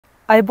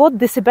I bought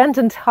this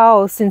abandoned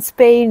house in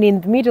Spain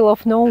in the middle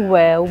of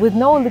nowhere with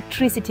no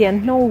electricity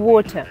and no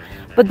water.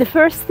 But the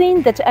first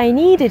thing that I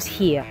needed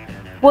here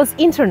was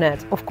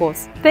internet, of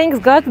course. Thanks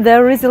God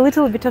there is a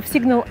little bit of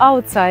signal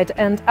outside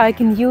and I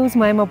can use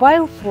my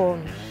mobile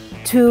phone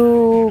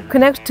to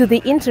connect to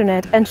the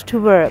internet and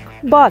to work.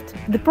 But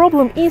the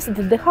problem is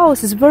that the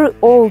house is very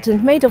old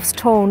and made of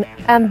stone,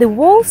 and the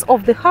walls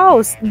of the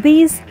house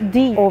this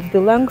deep of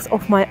the length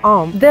of my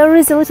arm. There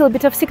is a little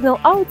bit of signal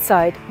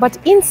outside, but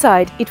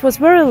inside it was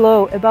very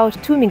low, about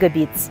 2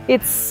 megabits.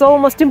 It's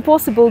almost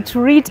impossible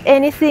to read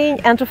anything,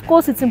 and of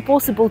course it's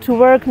impossible to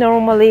work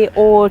normally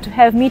or to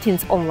have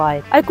meetings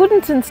online. I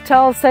couldn't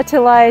install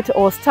satellite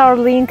or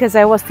Starlink as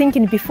I was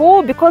thinking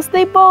before, because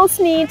they both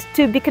need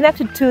to be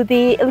connected to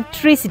the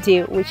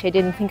electricity, which I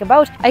didn't think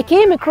about. I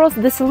came across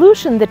the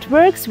solution that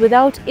works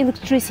without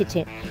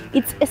electricity.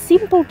 It's a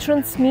simple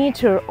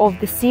transmitter of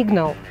the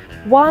signal.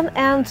 One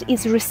end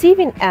is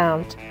receiving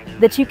end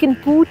that you can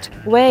put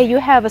where you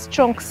have a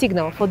strong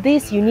signal. For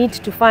this you need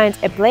to find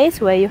a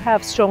place where you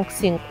have strong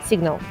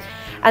signal.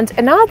 And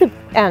another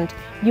end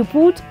you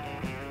put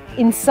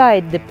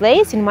inside the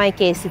place, in my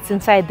case it's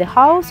inside the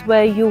house,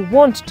 where you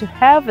want to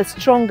have a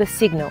stronger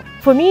signal.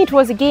 For me it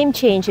was a game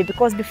changer,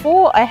 because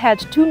before I had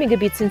 2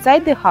 megabits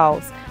inside the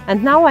house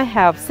and now I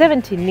have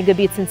 17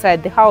 megabits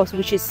inside the house,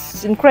 which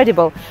is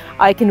incredible.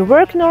 I can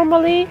work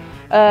normally,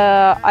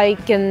 I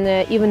can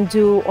even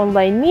do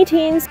online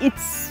meetings.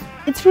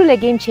 It's really a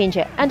game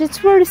changer, and it's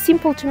very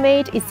simple to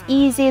make, it's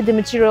easy, the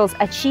materials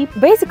are cheap.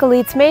 Basically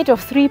it's made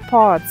of 3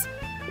 parts.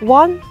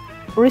 One,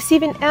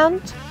 receiving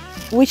end,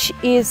 which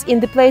is in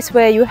the place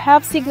where you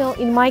have signal.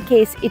 In my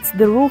case it's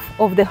the roof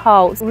of the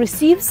house,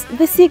 receives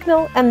the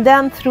signal, and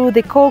then through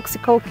the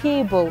coaxial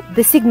cable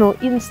the signal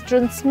is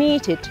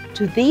transmitted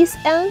to this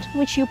end,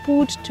 which you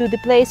put to the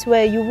place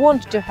where you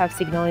want to have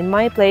signal. In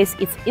my place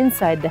it's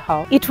inside the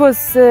house. It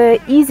was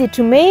easy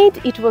to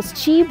make, it was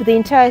cheap. The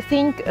entire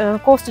thing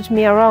costed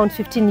me around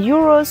 15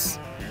 euros.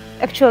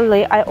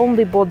 Actually I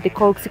only bought the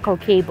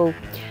coaxial cable.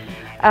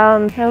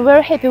 And I'm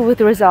very happy with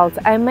the results.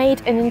 I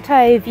made an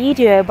entire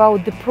video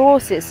about the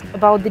process,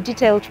 about the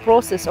detailed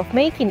process of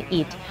making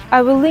it.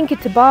 I will link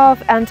it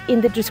above and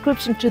in the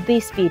description to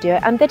this video,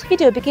 and that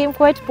video became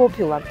quite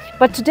popular.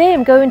 But today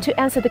I'm going to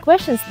answer the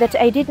questions that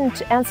I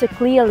didn't answer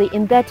clearly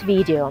in that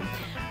video.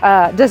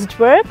 Does it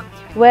work?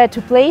 Where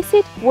to place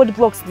it? What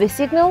blocks the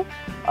signal?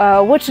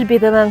 What should be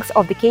the length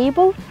of the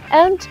cable,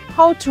 and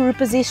how to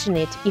reposition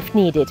it if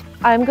needed.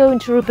 I'm going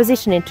to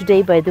reposition it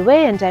today, by the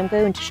way, and I'm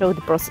going to show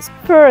the process.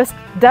 First,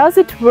 does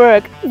it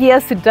work?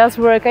 Yes, it does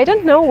work. I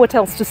don't know what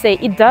else to say.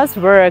 It does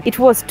work. It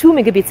was 2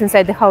 megabits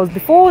inside the house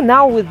before.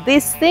 Now with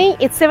this thing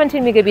it's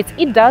 17 megabits.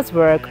 It does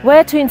work.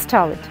 Where to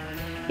install it?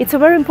 It's a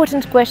very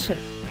important question.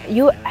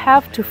 You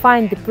have to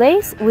find the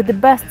place with the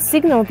best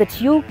signal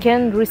that you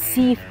can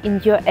receive in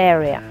your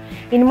area.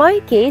 In my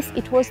case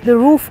it was the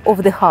roof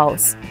of the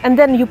house, and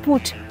then you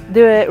put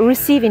the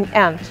receiving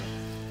end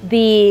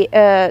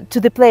to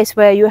the place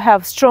where you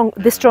have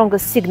the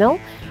strongest signal,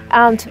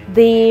 and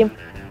the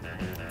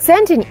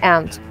sending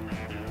end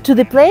to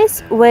the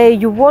place where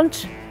you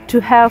want to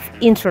have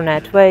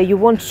internet, where you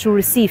want to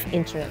receive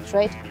internet,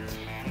 right?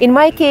 In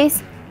my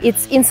case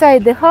it's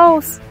inside the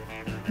house,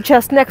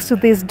 just next to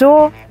this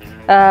door.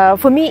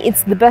 For me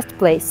it's the best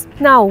place.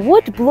 Now,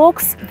 what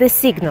blocks the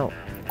signal?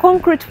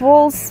 Concrete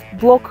walls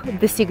block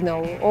the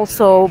signal.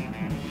 Also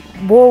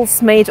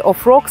walls made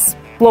of rocks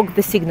block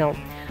the signal.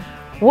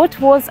 What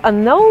was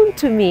unknown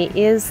to me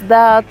is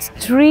that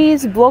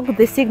trees block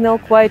the signal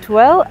quite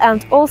well,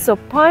 and also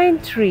pine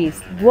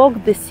trees block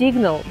the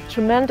signal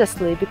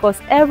tremendously, because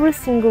every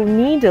single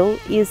needle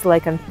is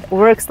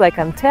works like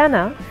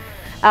antenna.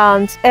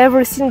 And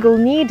every single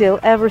needle,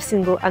 every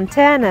single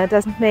antenna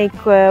doesn't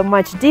make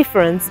much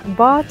difference,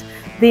 but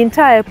the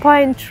entire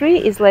pine tree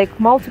is like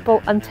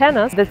multiple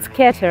antennas that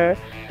scatter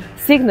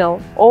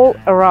signal all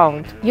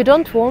around. You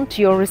don't want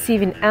your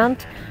receiving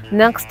end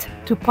next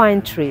to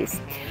pine trees.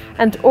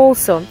 And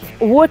also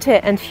water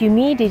and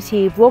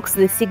humidity blocks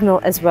the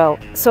signal as well.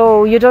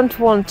 So you don't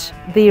want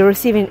the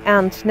receiving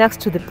end next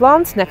to the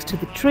plants, next to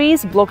the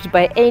trees, blocked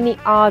by any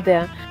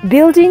other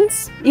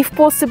buildings if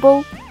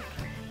possible.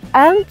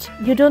 And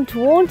you don't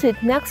want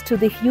it next to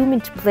the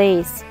humid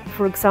place,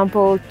 for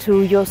example,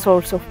 to your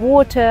source of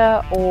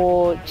water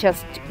or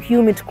just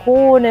humid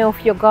corner of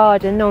your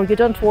garden. No, you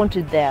don't want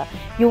it there.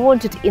 You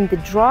want it in the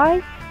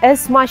dry,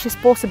 as much as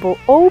possible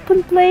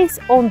open place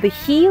on the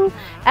hill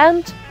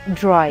and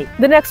dry.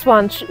 The next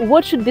one,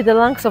 what should be the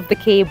length of the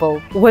cable?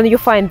 When you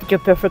find your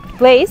perfect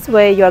place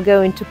where you are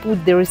going to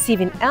put the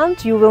receiving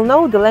end, you will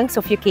know the length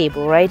of your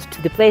cable, right,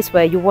 to the place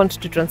where you want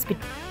to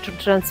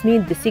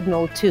transmit the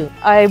signal to.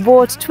 I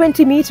bought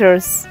 20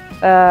 meters,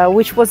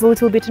 which was a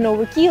little bit an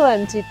overkill,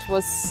 and it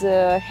was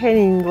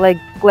hanging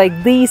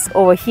like this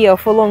over here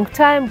for a long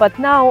time, but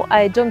now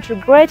I don't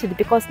regret it,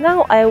 because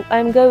now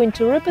I'm going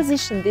to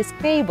reposition this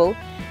cable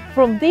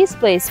from this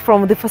place,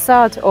 from the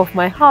facade of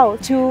my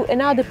house, to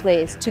another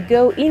place, to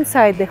go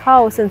inside the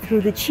house and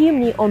through the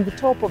chimney on the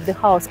top of the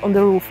house, on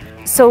the roof.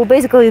 So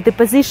basically the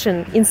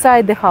position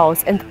inside the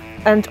house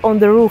and on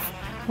the roof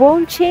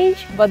won't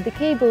change, but the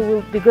cable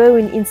will be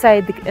going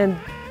inside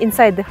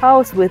the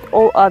house with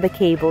all other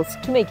cables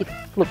to make it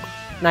look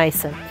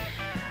nicer.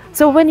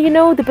 So when you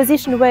know the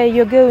position where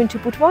you're going to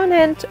put one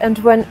end and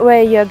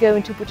where you're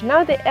going to put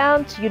another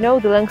end, you know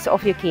the length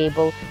of your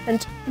cable.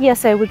 And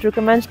yes, I would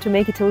recommend to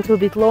make it a little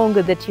bit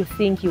longer than you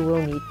think you will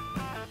need.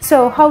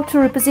 So how to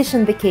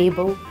reposition the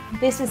cable?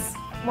 This is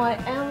my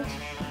end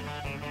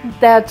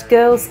that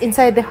goes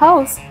inside the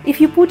house. If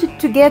you put it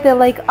together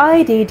like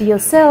I did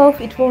yourself,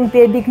 it won't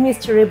be a big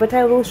mystery, but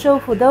I will show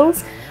for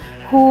those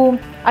who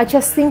are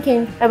just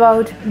thinking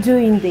about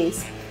doing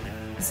this.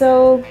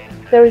 So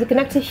there is a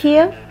connector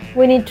here.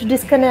 We need to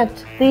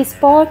disconnect this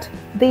part,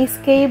 this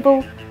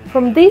cable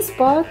from this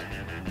part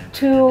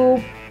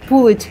to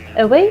pull it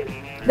away.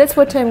 That's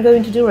what I'm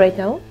going to do right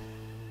now.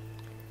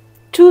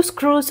 2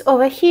 screws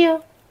over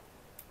here.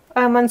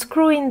 I'm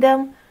unscrewing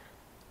them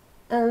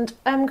and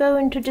I'm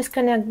going to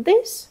disconnect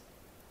this.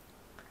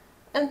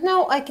 And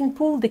now I can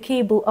pull the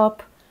cable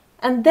up,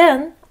 and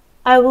then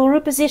I will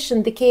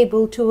reposition the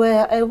cable to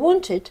where I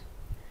want it.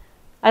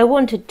 I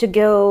want it to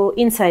go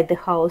inside the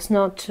house,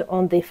 not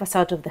on the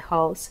facade of the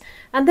house.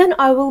 And then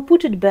I will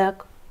put it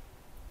back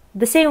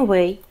the same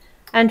way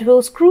and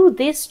will screw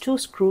these 2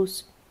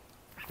 screws.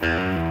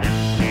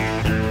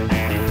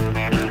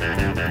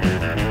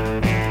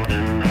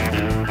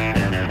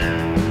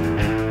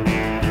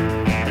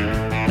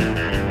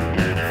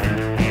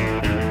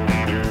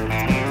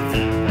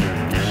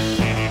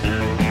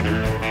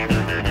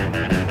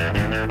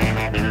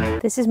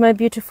 This is my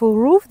beautiful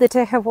roof that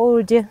I have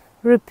already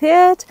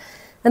repaired.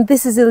 And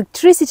this is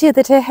electricity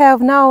that I have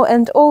now,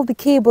 and all the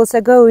cables are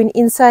going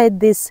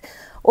inside this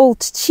old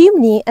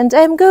chimney, and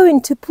I'm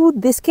going to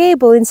put this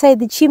cable inside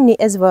the chimney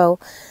as well.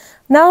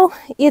 Now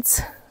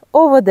it's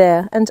over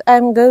there and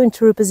I'm going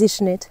to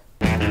reposition it.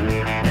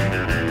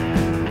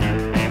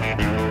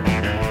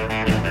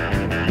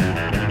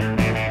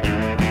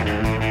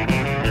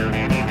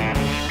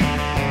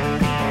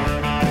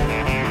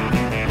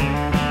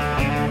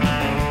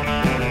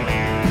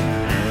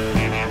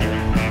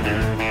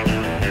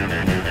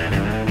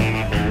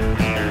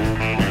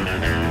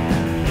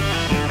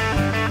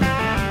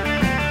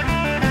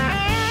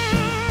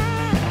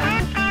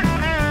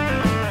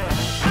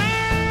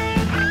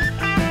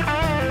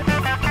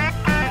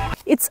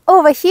 It's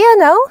over here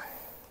now.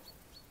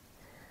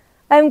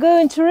 I'm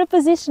going to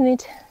reposition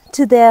it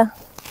to there.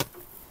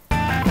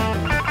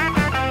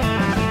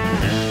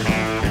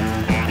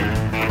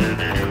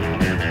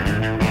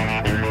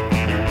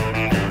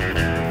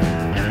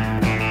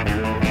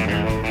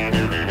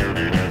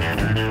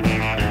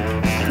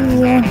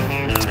 Yeah.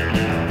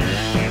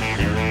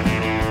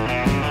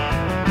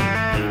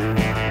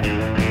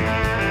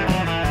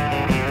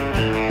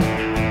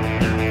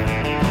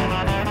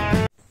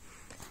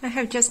 I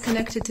have just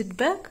connected it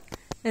back,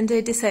 and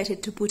I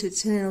decided to put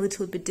it in a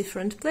little bit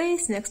different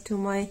place, next to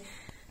my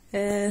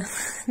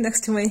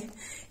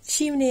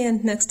chimney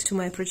and next to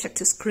my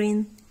projector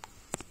screen.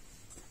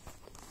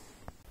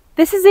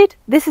 This is it.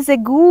 This is a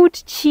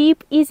good,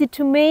 cheap, easy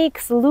to make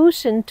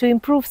solution to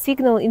improve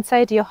signal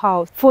inside your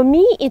house. For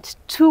me, it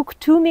took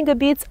 2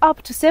 megabits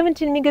up to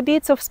 17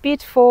 megabits of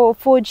speed for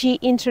 4G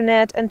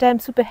internet, and I'm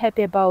super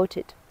happy about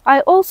it.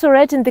 I also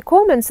read in the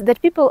comments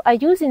that people are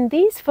using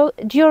this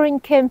during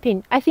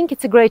camping. I think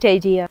it's a great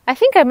idea. I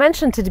think I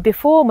mentioned it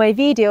before, my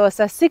videos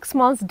are 6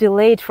 months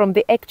delayed from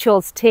the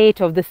actual state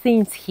of the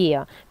things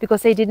here,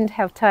 because I didn't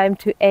have time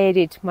to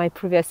edit my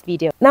previous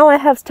video. Now I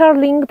have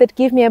Starlink that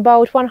gives me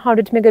about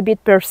 100 megabit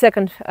per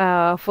second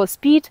for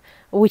speed,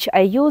 which I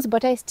use,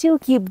 but I still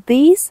keep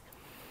these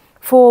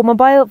for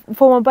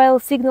mobile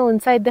signal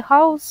inside the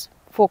house,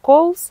 for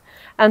calls,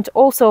 and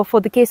also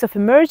for the case of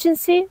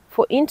emergency,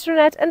 for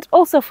internet, and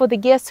also for the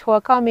guests who are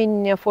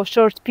coming for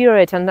short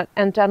period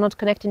and are not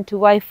connecting to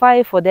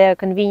Wi-Fi, for their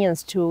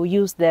convenience to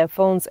use their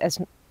phones as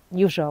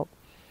usual.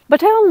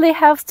 But I only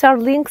have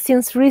Starlink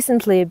since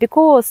recently,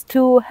 because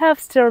to have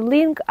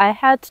Starlink I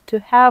had to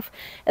have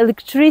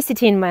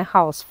electricity in my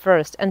house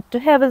first, and to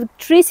have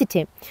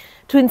electricity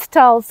to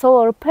install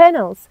solar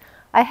panels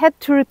I had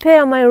to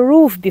repair my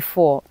roof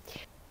before.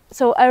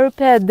 So I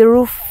repaired the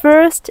roof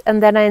first,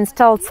 and then I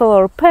installed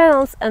solar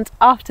panels, and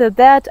after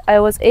that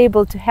I was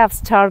able to have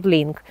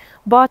Starlink.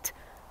 But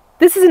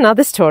this is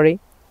another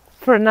story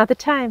for another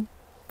time.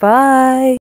 Bye!